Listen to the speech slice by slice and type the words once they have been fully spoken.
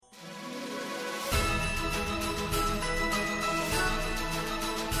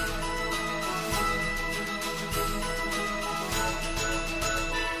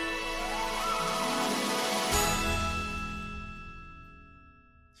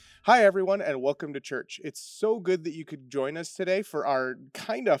Hi, everyone, and welcome to church. It's so good that you could join us today for our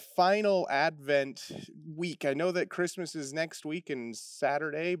kind of final Advent week. I know that Christmas is next week and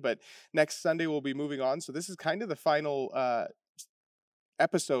Saturday, but next Sunday we'll be moving on. So, this is kind of the final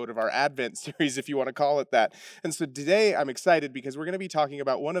episode of our Advent series, if you want to call it that. And so today I'm excited because we're going to be talking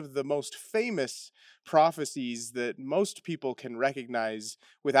about one of the most famous prophecies that most people can recognize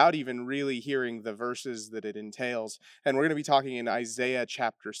without even really hearing the verses that it entails. And we're going to be talking in Isaiah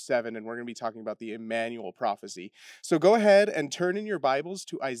chapter 7, and we're going to be talking about the Emmanuel prophecy. So go ahead and turn in your Bibles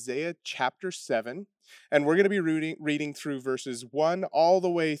to Isaiah chapter 7, and we're going to be reading through verses 1 all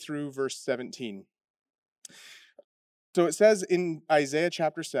the way through verse 17. So it says in Isaiah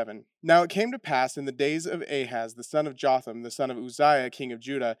chapter 7, "Now it came to pass in the days of Ahaz, the son of Jotham, the son of Uzziah, king of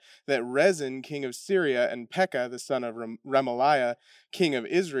Judah, that Rezin, king of Syria, and Pekah, the son of Remaliah, king of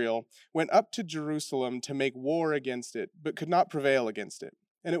Israel, went up to Jerusalem to make war against it, but could not prevail against it.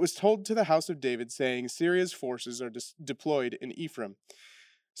 And it was told to the house of David, saying, Syria's forces are deployed in Ephraim.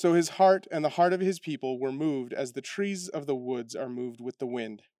 So his heart and the heart of his people were moved as the trees of the woods are moved with the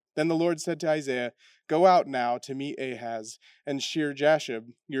wind. Then the Lord said to Isaiah, Go out now to meet Ahaz and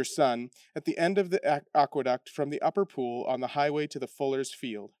Shear-Jashub, your son, at the end of the aqueduct from the upper pool on the highway to the fuller's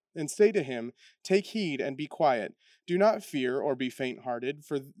field. And say to him, Take heed and be quiet. Do not fear or be faint-hearted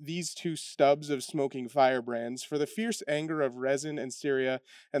for these two stubs of smoking firebrands, for the fierce anger of Rezin and Syria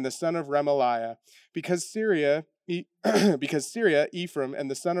and the son of Remaliah, because Syria, Ephraim, and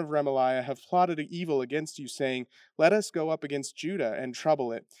the son of Remaliah have plotted evil against you, saying, Let us go up against Judah and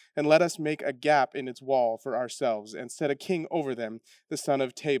trouble it, and let us make a gap in its wall for ourselves, and set a king over them, the son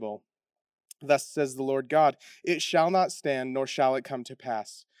of Tabal. Thus says the Lord God, It shall not stand, nor shall it come to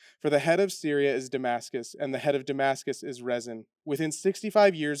pass. For the head of Syria is Damascus, and the head of Damascus is Rezin. Within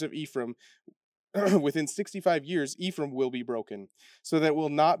 65 years of Ephraim, within 65 years, Ephraim will be broken, so that it will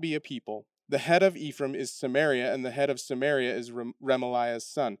not be a people. The head of Ephraim is Samaria, and the head of Samaria is Remaliah's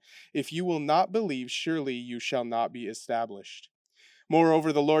son. If you will not believe, surely you shall not be established.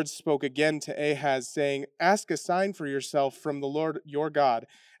 Moreover, the Lord spoke again to Ahaz, saying, Ask a sign for yourself from the Lord your God.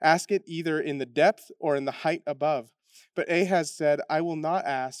 Ask it either in the depth or in the height above. But Ahaz said, I will not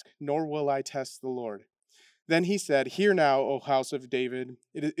ask, nor will I test the Lord. Then he said, Hear now, O house of David,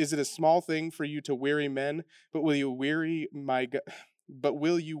 is it a small thing for you to weary men, but will you weary my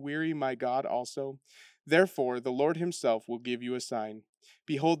God also? Therefore the Lord himself will give you a sign.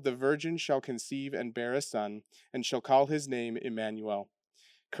 Behold, the virgin shall conceive and bear a son, and shall call his name Emmanuel.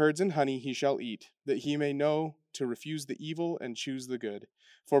 Curds and honey he shall eat, that he may know to refuse the evil and choose the good.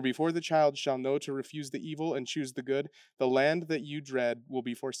 For before the child shall know to refuse the evil and choose the good, the land that you dread will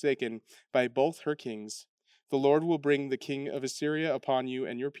be forsaken by both her kings. The Lord will bring the king of Assyria upon you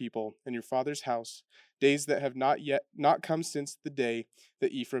and your people and your father's house, days that have not come since the day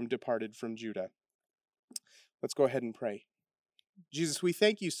that Ephraim departed from Judah." Let's go ahead and pray. Jesus, we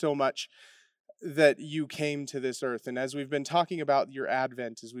thank you so much that you came to this earth. And as we've been talking about your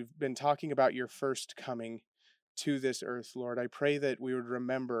advent, as we've been talking about your first coming to this earth, Lord, I pray that we would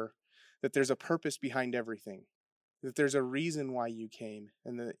remember that there's a purpose behind everything, that there's a reason why you came,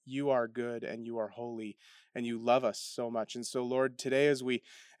 and that you are good and you are holy and you love us so much. And so, Lord, today as we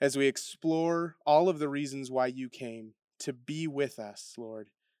explore all of the reasons why you came to be with us, Lord,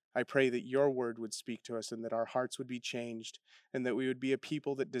 I pray that your word would speak to us and that our hearts would be changed and that we would be a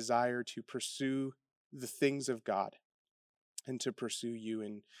people that desire to pursue the things of God and to pursue you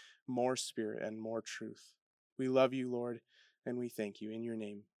in more spirit and more truth. We love you, Lord, and we thank you in your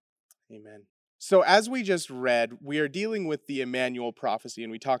name. Amen. So, as we just read, we are dealing with the Emmanuel prophecy,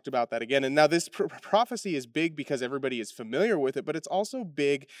 and we talked about that again. And now, this prophecy is big because everybody is familiar with it, but it's also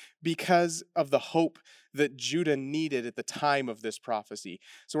big because of the hope that Judah needed at the time of this prophecy.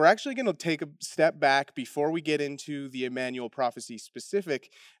 So, we're actually going to take a step back before we get into the Emmanuel prophecy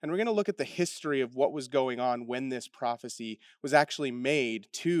specific, and we're going to look at the history of what was going on when this prophecy was actually made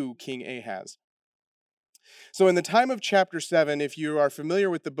to King Ahaz. So, in the time of chapter 7, if you are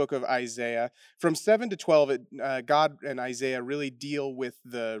familiar with the book of Isaiah, from 7 to 12, God and Isaiah really deal with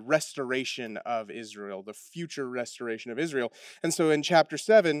the restoration of Israel, the future restoration of Israel. And so, in chapter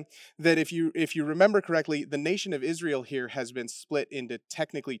 7, that if you remember correctly, the nation of Israel here has been split into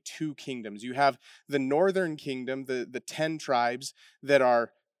technically two kingdoms. You have the northern kingdom, the 10 tribes that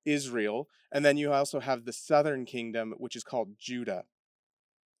are Israel, and then you also have the southern kingdom, which is called Judah.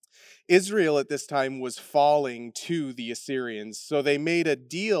 Israel at this time was falling to the Assyrians. So they made a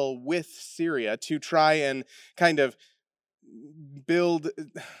deal with Syria to try and kind of build,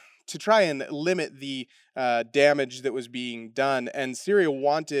 to try and limit the damage that was being done. And Syria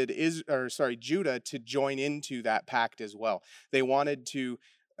wanted Judah to join into that pact as well. They wanted to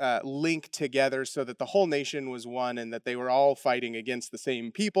link together so that the whole nation was one and that they were all fighting against the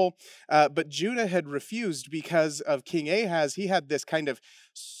same people. But Judah had refused because of King Ahaz. He had this kind of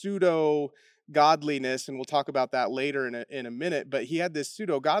pseudo godliness, and we'll talk about that later in a minute, but he had this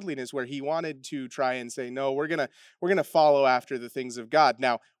pseudo godliness where he wanted to try and say, no, we're gonna follow after the things of God.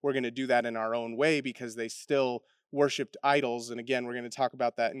 Now we're gonna do that in our own way because they still worshipped idols, and again we're going to talk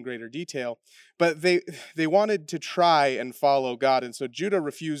about that in greater detail. But they wanted to try and follow God, and so Judah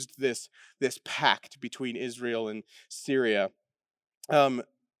refused this pact between Israel and Syria. And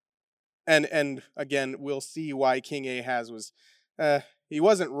again, we'll see why King Ahaz was he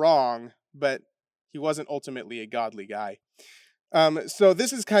wasn't wrong, but he wasn't ultimately a godly guy. So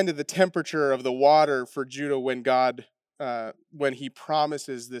this is kind of the temperature of the water for Judah when he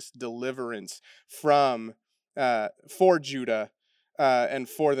promises this deliverance from for Judah and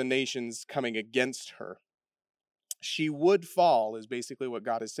for the nations coming against her. She would fall, is basically what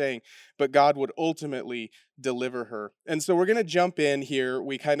God is saying, but God would ultimately deliver her. And so we're going to jump in here.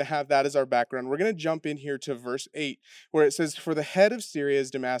 We kind of have that as our background. We're going to jump in here to verse 8, where it says, "For the head of Syria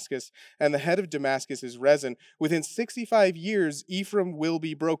is Damascus, and the head of Damascus is Rezin. Within 65 years, Ephraim will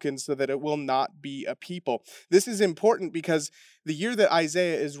be broken so that it will not be a people." This is important because the year that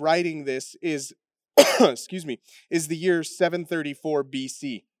Isaiah is writing this is, excuse me, is the year 734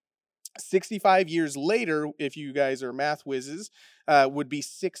 BC. 65 years later, if you guys are math whizzes, would be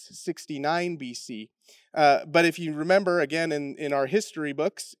 669 BC. But if you remember, again, in our history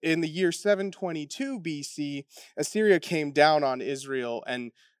books, in the year 722 BC, Assyria came down on Israel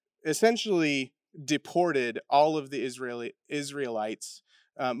and essentially deported all of the Israelites,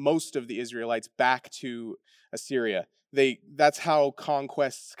 most of the Israelites, back to Assyria. That's how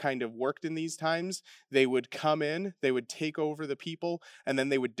conquests kind of worked in these times. They would come in, they would take over the people, and then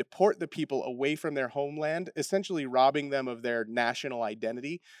they would deport the people away from their homeland, essentially robbing them of their national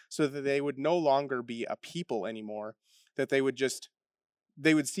identity so that they would no longer be a people anymore, that they would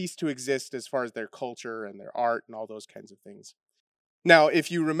cease to exist as far as their culture and their art and all those kinds of things. Now, if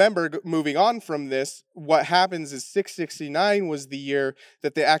you remember, moving on from this, what happens is 669 was the year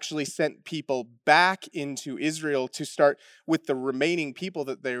that they actually sent people back into Israel to start with the remaining people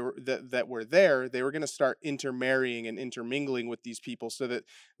that were there. They were going to start intermarrying and intermingling with these people so that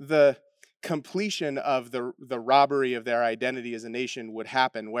the completion of the robbery of their identity as a nation would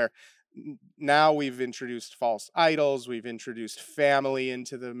happen, where now we've introduced false idols, we've introduced family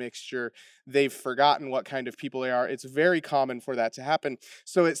into the mixture, they've forgotten what kind of people they are. It's very common for that to happen.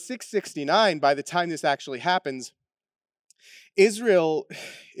 So at 669, by the time this actually happens, Israel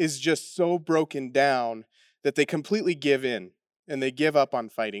is just so broken down that they completely give in. And they give up on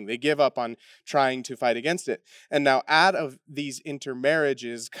fighting. They give up on trying to fight against it. And now out of these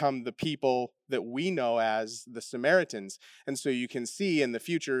intermarriages come the people that we know as the Samaritans. And so you can see in the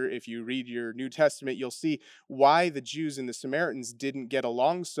future, if you read your New Testament, you'll see why the Jews and the Samaritans didn't get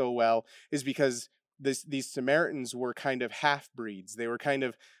along so well is because these Samaritans were kind of half-breeds. They were kind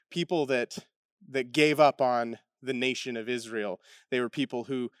of people that gave up on the nation of Israel. They were people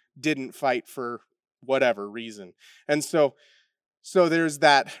who didn't fight for whatever reason. And so there's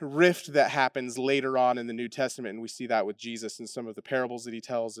that rift that happens later on in the New Testament, and we see that with Jesus and some of the parables that he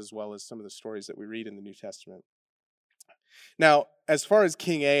tells, as well as some of the stories that we read in the New Testament. Now, as far as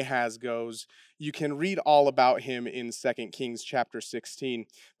King Ahaz goes, you can read all about him in 2 Kings chapter 16,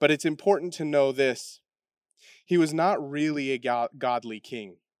 but it's important to know this. He was not really a godly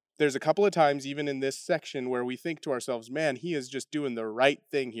king. There's a couple of times, even in this section, where we think to ourselves, man, he is just doing the right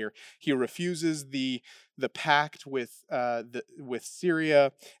thing here. He refuses the pact with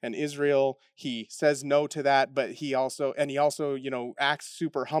Syria and Israel. He says no to that, but he also acts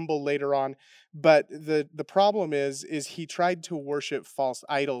super humble later on. But the problem is he tried to worship false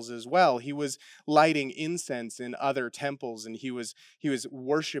idols as well. He was lighting incense in other temples, and he was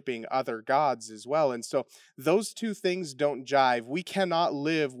worshiping other gods as well. And so those two things don't jive. We cannot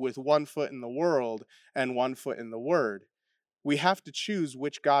live with one foot in the world and one foot in the Word. We have to choose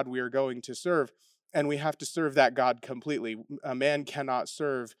which God we are going to serve, and we have to serve that God completely. A man cannot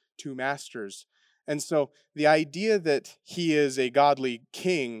serve two masters. And so the idea that he is a godly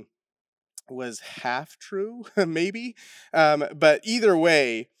king was half true, maybe. But either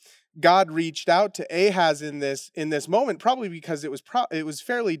way, God reached out to Ahaz in this moment, probably because it was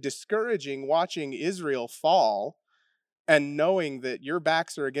fairly discouraging watching Israel fall and knowing that your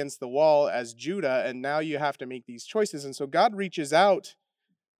backs are against the wall as Judah, and now you have to make these choices. And so God reaches out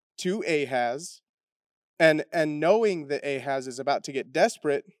to Ahaz, and knowing that Ahaz is about to get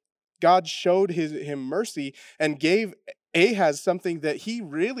desperate, God showed him mercy and gave Ahaz something that he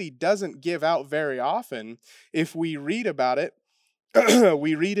really doesn't give out very often. If we read about it,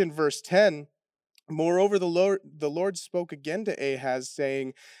 we read in verse 10, moreover, the Lord spoke again to Ahaz,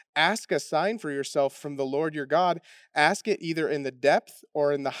 saying, ask a sign for yourself from the Lord your God. Ask it either in the depth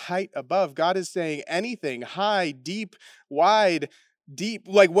or in the height above. God is saying anything, high, deep, wide, deep,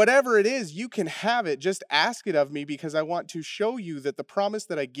 like whatever it is, you can have it. Just ask it of me, because I want to show you that the promise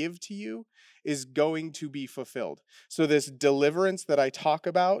that I give to you is going to be fulfilled. So this deliverance that I talk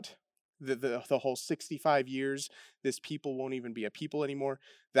about, the whole 65 years, this people won't even be a people anymore,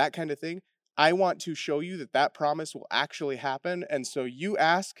 that kind of thing, I want to show you that that promise will actually happen. And so you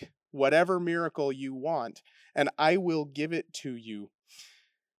ask whatever miracle you want, and I will give it to you.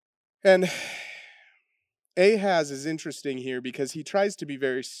 And Ahaz is interesting here because he tries to be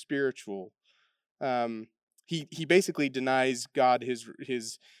very spiritual. He basically denies God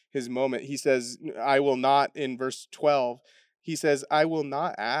his moment. He says, I will not, in verse 12, he says, I will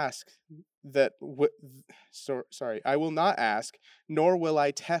not ask that sorry, I will not ask, nor will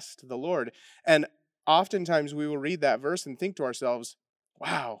I test the Lord. And oftentimes we will read that verse and think to ourselves,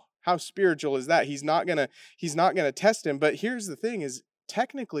 wow, how spiritual is that? He's not gonna test him. But here's the thing is,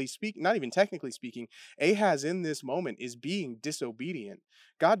 not even technically speaking, Ahaz in this moment is being disobedient.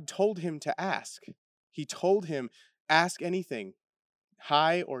 God told him to ask. He told him, ask anything,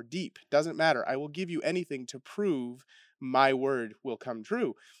 high or deep, doesn't matter. I will give you anything to prove my word will come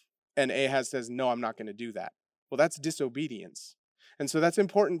true. And Ahaz says, no, I'm not going to do that. Well, that's disobedience. And so that's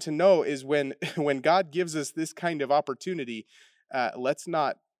important to know, is when when God gives us this kind of opportunity, let's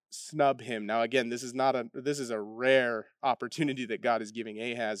not snub him. Now, again, this is a rare opportunity that God is giving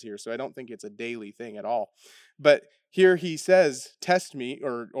Ahaz here, so I don't think it's a daily thing at all. But here he says, test me,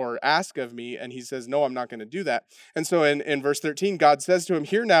 or ask of me, and he says, no, I'm not going to do that. And so in verse 13, God says to him,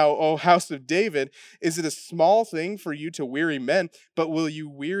 hear now, O house of David, is it a small thing for you to weary men, but will you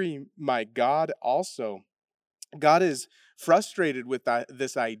weary my God also? God is frustrated with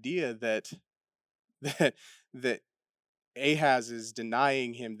this idea that that Ahaz is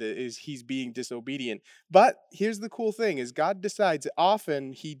denying him, he's being disobedient. But here's the cool thing is, God decides,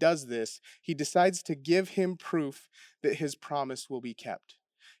 often he does this, he decides to give him proof that his promise will be kept.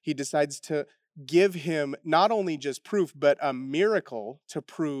 He decides to give him not only just proof, but a miracle to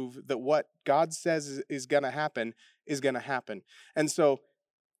prove that what God says is going to happen is going to happen. And so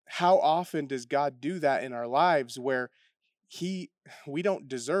how often does God do that in our lives, where we don't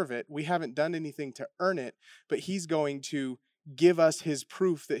deserve it, we haven't done anything to earn it, but he's going to give us his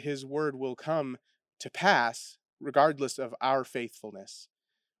proof that his word will come to pass regardless of our faithfulness.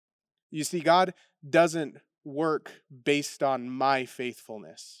 You see, God doesn't work based on my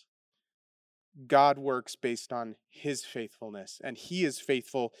faithfulness. God works based on his faithfulness, and he is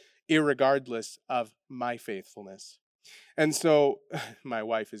faithful irregardless of my faithfulness. And so my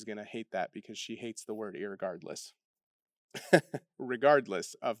wife is going to hate that, because she hates the word irregardless.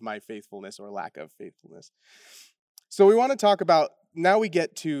 Regardless of my faithfulness or lack of faithfulness. So we want to talk about, now we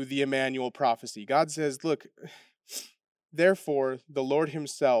get to the Emmanuel prophecy. God says, look, therefore the Lord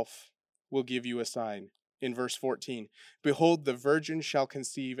himself will give you a sign. In verse 14, behold, the virgin shall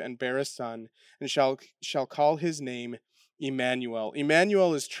conceive and bear a son, and shall call his name Emmanuel.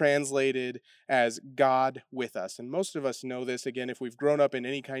 Emmanuel is translated as God with us. And most of us know this. Again, if we've grown up in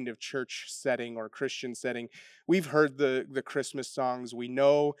any kind of church setting or Christian setting, we've heard the Christmas songs. We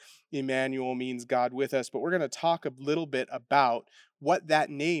know Emmanuel means God with us, but we're going to talk a little bit about what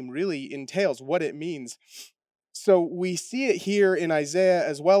that name really entails, what it means. So we see it here in Isaiah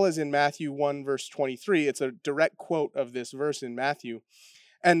as well as in Matthew 1, verse 23. It's a direct quote of this verse in Matthew.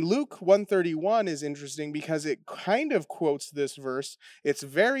 And Luke 131 is interesting because it kind of quotes this verse. It's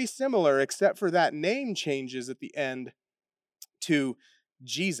very similar, except for that name changes at the end to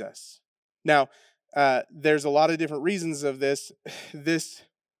Jesus. Now, there's a lot of different reasons of this.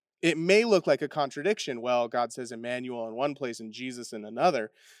 It may look like a contradiction. Well, God says Emmanuel in one place and Jesus in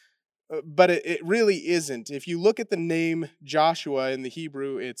another. But it really isn't. If you look at the name Joshua in the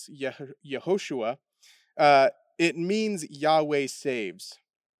Hebrew, it's Yehoshua. It means Yahweh saves.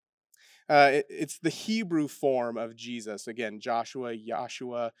 It's the Hebrew form of Jesus. Again, Joshua,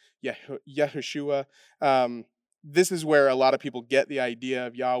 Yahshua, Yehoshua. This is where a lot of people get the idea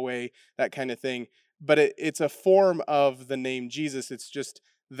of Yahweh, that kind of thing. But it's a form of the name Jesus. It's just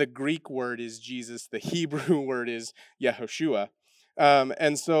the Greek word is Jesus. The Hebrew word is Yehoshua.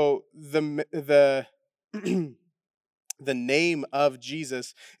 And so the the name of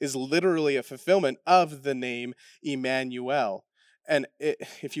Jesus is literally a fulfillment of the name Emmanuel. And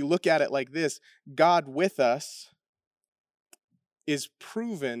if you look at it like this, God with us is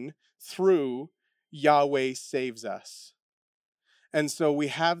proven through Yahweh saves us. And so we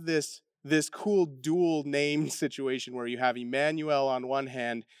have this this cool dual name situation where you have Emmanuel on one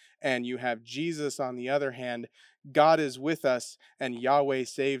hand and you have Jesus on the other hand. God is with us and Yahweh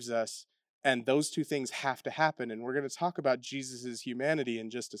saves us. And those two things have to happen. And we're going to talk about Jesus' humanity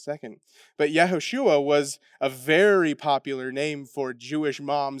in just a second. But Yehoshua was a very popular name for Jewish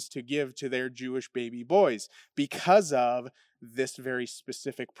moms to give to their Jewish baby boys because of this very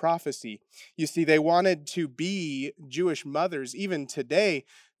specific prophecy. You see, they wanted to be Jewish mothers, even today,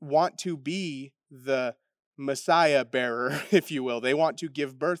 want to be the Messiah bearer, if you will. They want to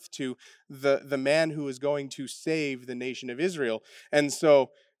give birth to the man who is going to save the nation of Israel. And so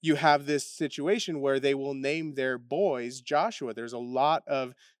you have this situation where they will name their boys Joshua. There's a lot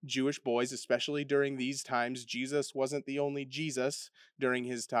of Jewish boys, especially during these times. Jesus wasn't the only Jesus during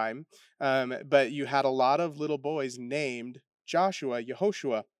his time, but you had a lot of little boys named Joshua,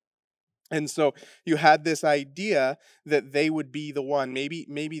 Yehoshua. And so you had this idea that they would be the one.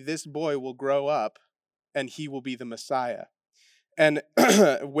 Maybe this boy will grow up and he will be the Messiah. And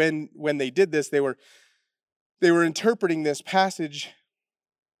when they did this, they were interpreting this passage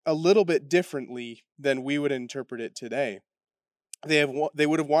a little bit differently than we would interpret it today. They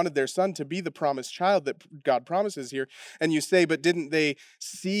would have wanted their son to be the promised child that God promises here. And you say, but didn't they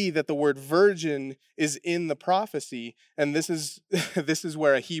see that the word virgin is in the prophecy? And this is this is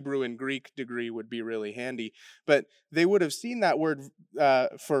where a Hebrew and Greek degree would be really handy. But they would have seen that word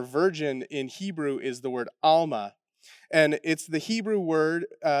for virgin in Hebrew is the word alma. And it's the Hebrew word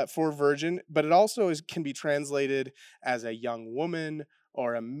for virgin, but it also can be translated as a young woman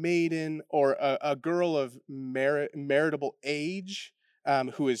or a maiden or a girl of meritable age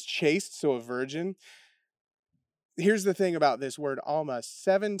who is chaste, so a virgin. Here's the thing about this word alma.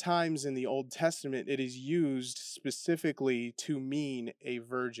 7 times in the Old Testament, it is used specifically to mean a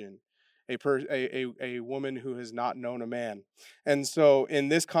virgin, a woman who has not known a man. And so in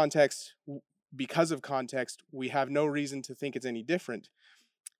this context, because of context, we have no reason to think it's any different,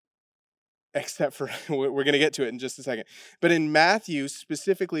 except for, we're going to get to it in just a second. But in Matthew,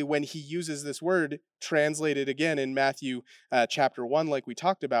 specifically, when he uses this word, translated again in Matthew chapter 1, like we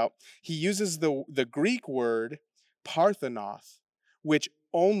talked about, he uses the Greek word parthenoth, which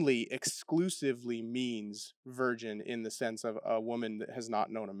only exclusively means virgin in the sense of a woman that has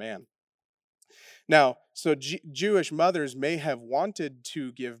not known a man. Now, so Jewish mothers may have wanted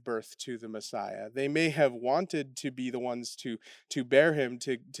to give birth to the Messiah. They may have wanted to be the ones to bear him,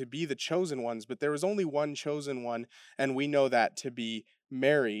 to be the chosen ones, but there was only one chosen one, and we know that to be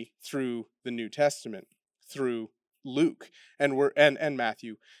Mary through the New Testament, through Luke and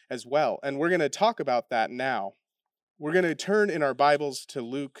Matthew as well. And we're going to talk about that now. We're going to turn in our Bibles to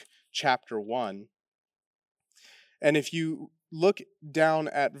Luke chapter 1. And if you look down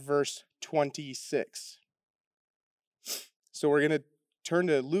at verse 26. So we're going to turn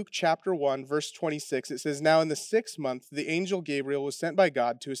to Luke chapter 1, verse 26. It says, "Now in the 6th month, the angel Gabriel was sent by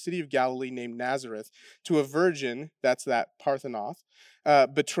God to a city of Galilee named Nazareth, to a virgin," that's that Parthenoth,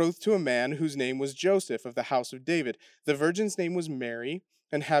 "betrothed to a man whose name was Joseph, of the house of David. The virgin's name was Mary.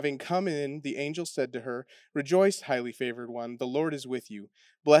 And having come in, the angel said to her, 'Rejoice, highly favored one, the Lord is with you.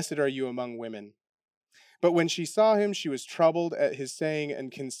 Blessed are you among women.' But when she saw him, she was troubled at his saying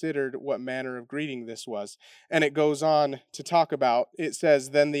and considered what manner of greeting this was." And it goes on to talk about, it says,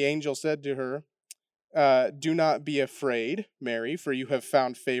 "Then the angel said to her, 'Do not be afraid, Mary, for you have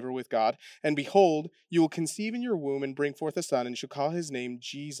found favor with God. And behold, you will conceive in your womb and bring forth a son, and shall call his name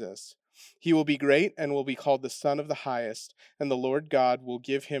Jesus. He will be great and will be called the Son of the Highest, and the Lord God will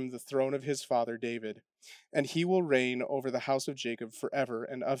give him the throne of his father David. And he will reign over the house of Jacob forever,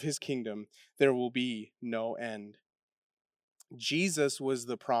 and of his kingdom there will be no end." Jesus was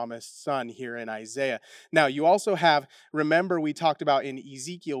the promised son here in Isaiah. Now, you also have, remember we talked about in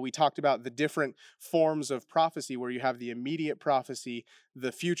Ezekiel, we talked about the different forms of prophecy where you have the immediate prophecy,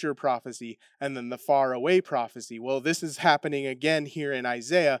 the future prophecy, and then the far away prophecy. Well, this is happening again here in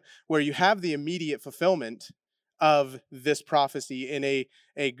Isaiah, where you have the immediate fulfillment of this prophecy in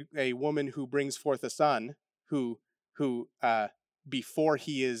a woman who brings forth a son who before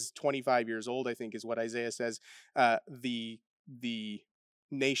he is 25 years old, I think is what Isaiah says, the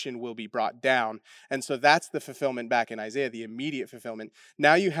nation will be brought down. And so that's the fulfillment back in Isaiah, the immediate fulfillment.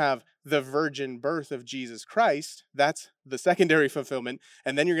 Now you have the virgin birth of Jesus Christ. That's the secondary fulfillment.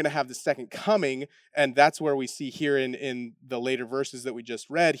 And then you're going to have the second coming. And that's where we see here in the later verses that we just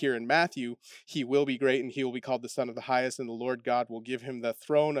read here in Matthew, he will be great and he will be called the Son of the Highest, and the Lord God will give him the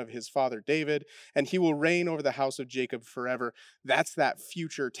throne of his father David, and he will reign over the house of Jacob forever. That's that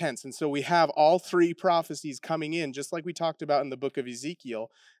future tense. And so we have all 3 prophecies coming in, just like we talked about in the book of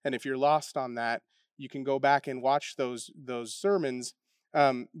Ezekiel. And if you're lost on that, you can go back and watch those sermons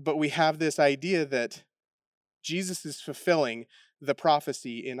But we have this idea that Jesus is fulfilling the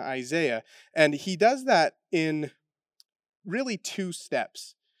prophecy in Isaiah. And he does that in really two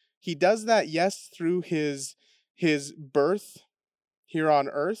steps. He does that, yes, through his birth here on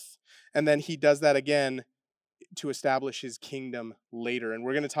earth, and then he does that again to establish his kingdom later. And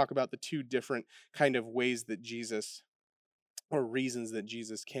we're going to talk about the two different kind of ways that Jesus, or reasons that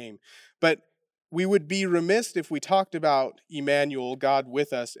Jesus came. But we would be remiss if we talked about Emmanuel, God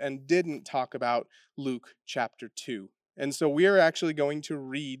with us, and didn't talk about Luke chapter 2. And so we are actually going to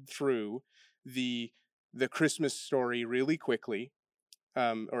read through the Christmas story really quickly,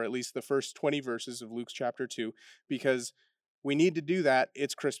 or at least the first 20 verses of Luke chapter 2, because we need to do that.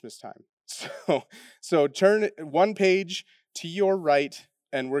 It's Christmas time. So turn one page to your right,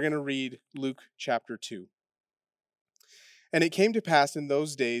 and we're going to read Luke chapter 2. And it came to pass in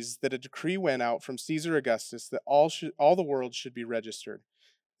those days that a decree went out from Caesar Augustus that all the world should be registered.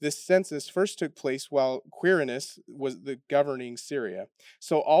 This census first took place while Quirinius was governing Syria.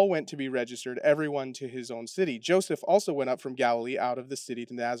 So all went to be registered, everyone to his own city. Joseph also went up from Galilee out of the city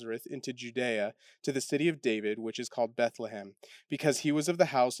to Nazareth into Judea, to the city of David, which is called Bethlehem, because he was of the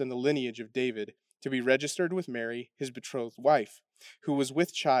house and the lineage of David, to be registered with Mary, his betrothed wife, who was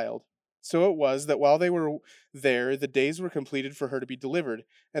with child. So it was that while they were there, the days were completed for her to be delivered.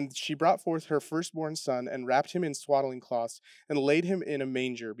 And she brought forth her firstborn son, and wrapped him in swaddling cloths, and laid him in a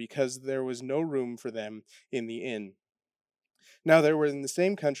manger, because there was no room for them in the inn. Now there were in the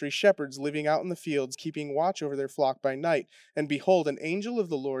same country shepherds living out in the fields, keeping watch over their flock by night. And behold, an angel of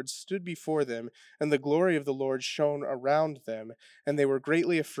the Lord stood before them, and the glory of the Lord shone around them, and they were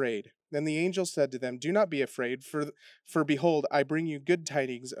greatly afraid. Then the angel said to them, "Do not be afraid, for behold, I bring you good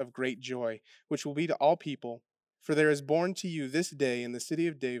tidings of great joy, which will be to all people. For there is born to you this day in the city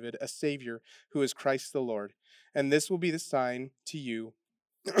of David a Savior, who is Christ the Lord. And this will be the sign to you.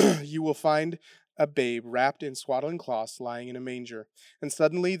 You will find a babe wrapped in swaddling cloths, lying in a manger." And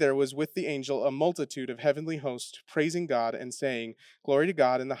suddenly there was with the angel a multitude of heavenly hosts, praising God and saying, "Glory to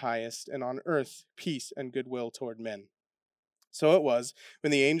God in the highest, and on earth peace and goodwill toward men." So it was,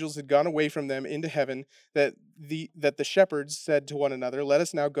 when the angels had gone away from them into heaven, that the shepherds said to one another, "Let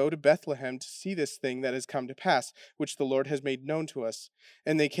us now go to Bethlehem to see this thing that has come to pass, which the Lord has made known to us."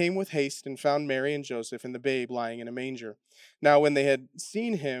 And they came with haste and found Mary and Joseph and the babe lying in a manger. Now when they had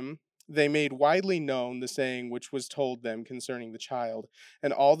seen him, they made widely known the saying which was told them concerning the child.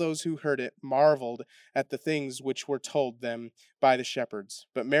 And all those who heard it marveled at the things which were told them by the shepherds.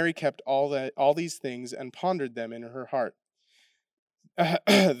 But Mary kept all these things and pondered them in her heart.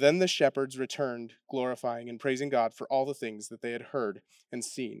 Then the shepherds returned, glorifying and praising God for all the things that they had heard and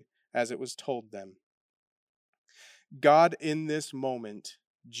seen, as it was told them. God, in this moment,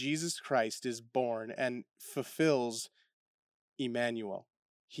 Jesus Christ is born and fulfills Emmanuel.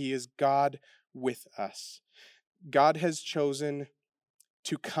 He is God with us. God has chosen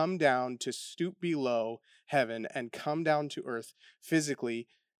to come down, to stoop below heaven and come down to earth physically.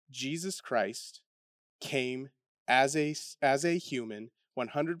 Jesus Christ came as a human,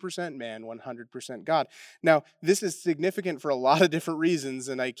 100% man, 100% God. Now, this is significant for a lot of different reasons,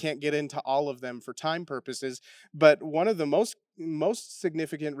 and I can't get into all of them for time purposes, but one of the most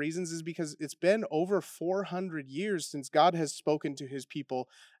significant reasons is because it's been over 400 years since God has spoken to his people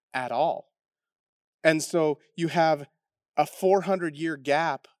at all. And so you have a 400-year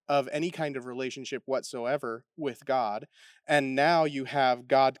gap of any kind of relationship whatsoever with God. And now you have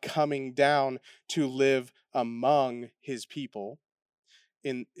God coming down to live among his people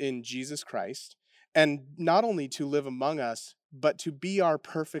in Jesus Christ. And not only to live among us, but to be our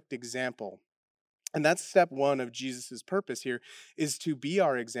perfect example. And that's step one of Jesus's purpose here, is to be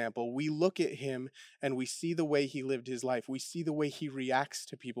our example. We look at him and we see the way he lived his life. We see the way he reacts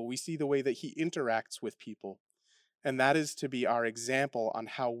to people. We see the way that he interacts with people. And that is to be our example on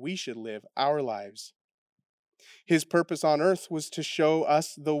how we should live our lives. His purpose on earth was to show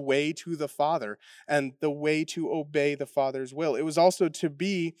us the way to the Father and the way to obey the Father's will. It was also to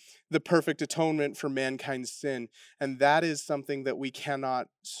be the perfect atonement for mankind's sin. And that is something that we cannot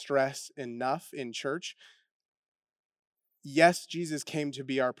stress enough in church. Yes, Jesus came to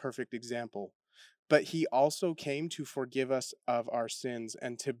be our perfect example, but he also came to forgive us of our sins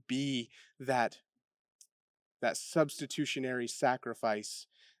and to be that substitutionary sacrifice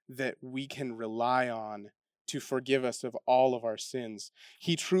that we can rely on to forgive us of all of our sins.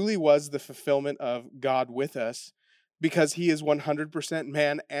 He truly was the fulfillment of God with us because he is 100%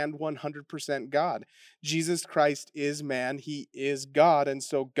 man and 100% God. Jesus Christ is man, he is God, and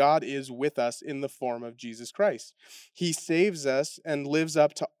so God is with us in the form of Jesus Christ. He saves us and lives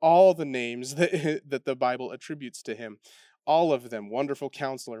up to all the names that the Bible attributes to him. All of them, Wonderful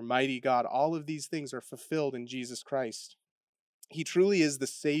Counselor, Mighty God, all of these things are fulfilled in Jesus Christ. He truly is the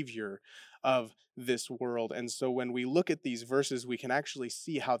Savior of this world. And so when we look at these verses, we can actually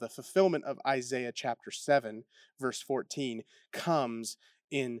see how the fulfillment of Isaiah chapter 7, verse 14, comes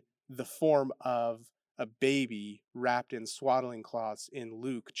in the form of a baby wrapped in swaddling cloths in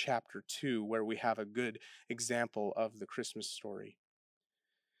Luke chapter 2, where we have a good example of the Christmas story.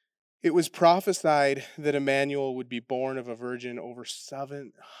 It was prophesied that Emmanuel would be born of a virgin over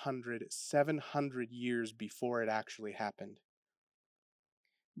 700 years before it actually happened.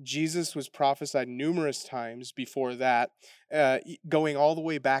 Jesus was prophesied numerous times before that, going all the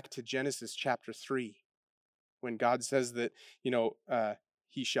way back to Genesis chapter 3, when God says that,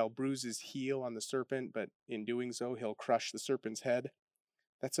 he shall bruise his heel on the serpent, but in doing so, he'll crush the serpent's head.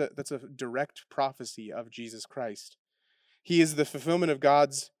 That's a direct prophecy of Jesus Christ. He is the fulfillment of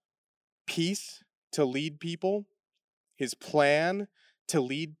God's peace to lead people, his plan to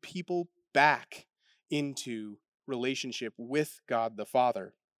lead people back into relationship with God the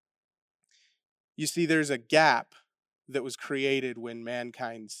Father. You see, there's a gap that was created when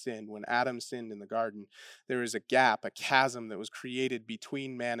mankind sinned, when Adam sinned in the garden. There is a gap, a chasm that was created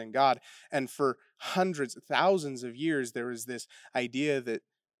between man and God. And for hundreds, thousands of years, there was this idea that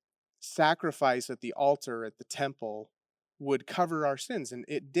sacrifice at the altar, at the temple, would cover our sins. And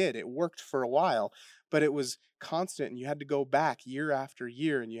it did. It worked for a while, but it was constant. And you had to go back year after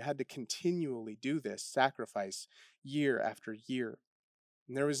year, and you had to continually do this sacrifice year after year.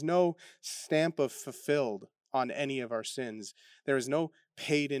 And there was no stamp of fulfilled on any of our sins. There is no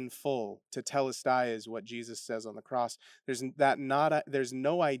paid in full. Tetelestai is what Jesus says on the cross. There's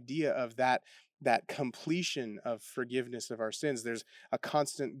no idea of that completion of forgiveness of our sins. There's a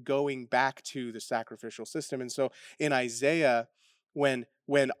constant going back to the sacrificial system. And so in Isaiah, when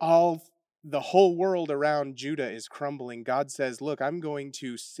the whole world around Judah is crumbling, God says, look, I'm going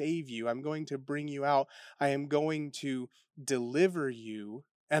to save you. I'm going to bring you out. I am going to deliver you.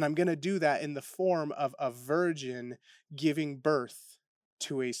 And I'm going to do that in the form of a virgin giving birth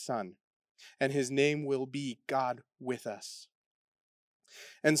to a son. And his name will be God with us.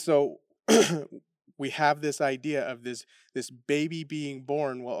 And so we have this idea of this baby being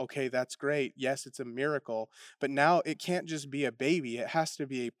born. Well, okay, that's great. Yes, it's a miracle. But now it can't just be a baby. It has to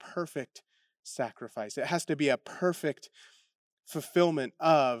be a perfect sacrifice. It has to be a perfect fulfillment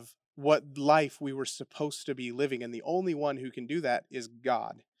of what life we were supposed to be living. And the only one who can do that is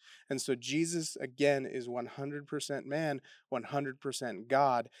God. And so Jesus, again, is 100% man, 100%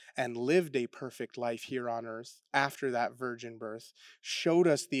 God, and lived a perfect life here on earth after that virgin birth, showed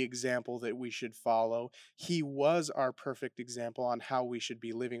us the example that we should follow. He was our perfect example on how we should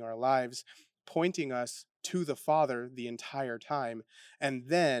be living our lives, pointing us to the Father the entire time. And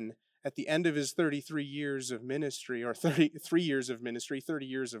then at the end of his 33 years of ministry, or 33 years of ministry, 30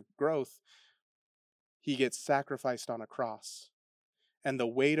 years of growth, he gets sacrificed on a cross. And the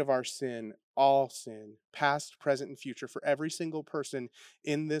weight of our sin, all sin, past, present, and future, for every single person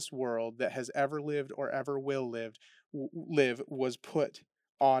in this world that has ever lived or ever will live, was put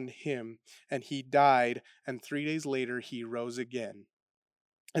on him. And he died, and 3 days later, he rose again.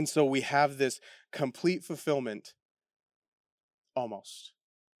 And so we have this complete fulfillment, almost.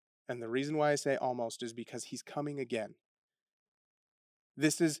 And the reason why I say almost is because he's coming again.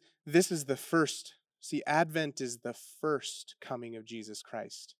 This is the first. See, Advent is the first coming of Jesus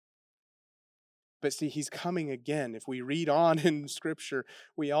Christ. But see, he's coming again. If we read on in Scripture,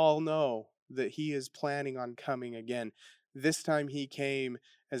 we all know that he is planning on coming again. This time he came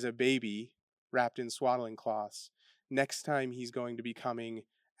as a baby wrapped in swaddling cloths. Next time he's going to be coming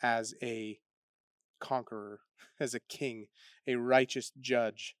as a conqueror, as a king, a righteous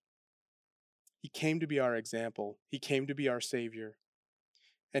judge. He came to be our example. He came to be our Savior.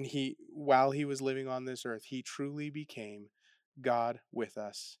 And while he was living on this earth, he truly became God with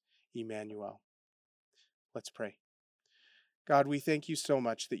us, Emmanuel. Let's pray. God, we thank you so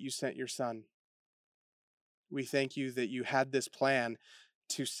much that you sent your Son. We thank you that you had this plan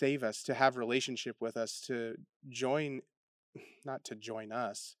to save us, to have relationship with us, to not to join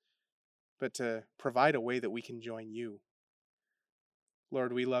us, but to provide a way that we can join you.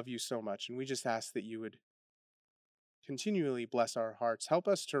 Lord, we love you so much, and we just ask that you would continually bless our hearts. Help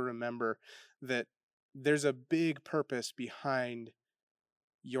us to remember that there's a big purpose behind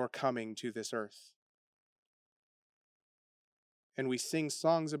your coming to this earth. And we sing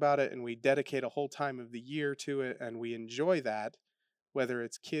songs about it, and we dedicate a whole time of the year to it, and we enjoy that, whether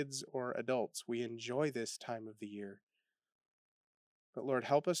it's kids or adults. We enjoy this time of the year. But Lord,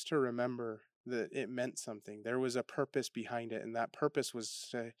 help us to remember that it meant something. There was a purpose behind it, and that purpose was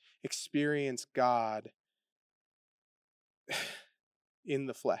to experience God in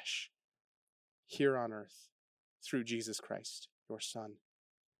the flesh here on earth through Jesus Christ, your Son.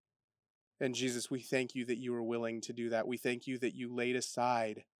 And Jesus, we thank you that you were willing to do that. We thank you that you laid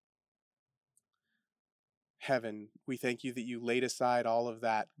aside heaven. We thank you that you laid aside all of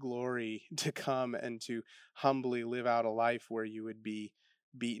that glory to come and to humbly live out a life where you would be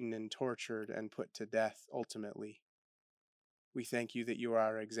beaten and tortured and put to death ultimately. We thank you that you are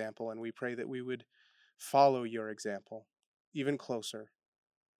our example, and we pray that we would follow your example even closer.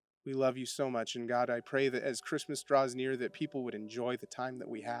 We love you so much, and God, I pray that as Christmas draws near, that people would enjoy the time that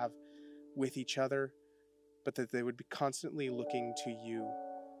we have with each other, but that they would be constantly looking to you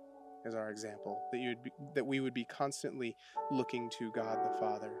as our example, that we would be constantly looking to God the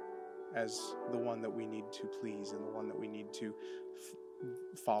Father as the one that we need to please and the one that we need to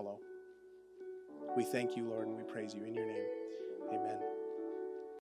follow. We thank you, Lord, and we praise you in your name.